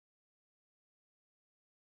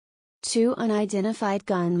Two unidentified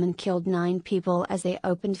gunmen killed 9 people as they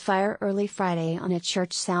opened fire early Friday on a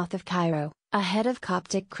church south of Cairo, ahead of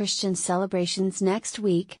Coptic Christian celebrations next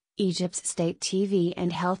week, Egypt's state TV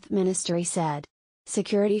and health ministry said.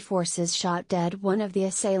 Security forces shot dead one of the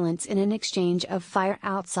assailants in an exchange of fire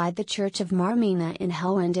outside the church of Mar Mina in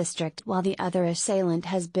Helwan district, while the other assailant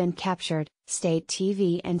has been captured, state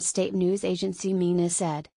TV and state news agency MENA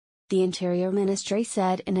said. The Interior Ministry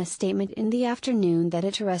said in a statement in the afternoon that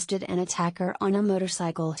it arrested an attacker on a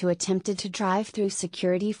motorcycle who attempted to drive through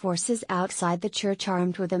security forces outside the church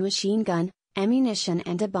armed with a machine gun, ammunition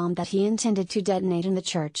and a bomb that he intended to detonate in the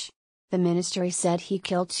church. The ministry said he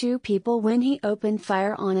killed 2 people when he opened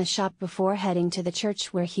fire on a shop before heading to the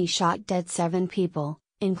church, where he shot dead 7 people,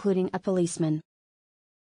 including a policeman.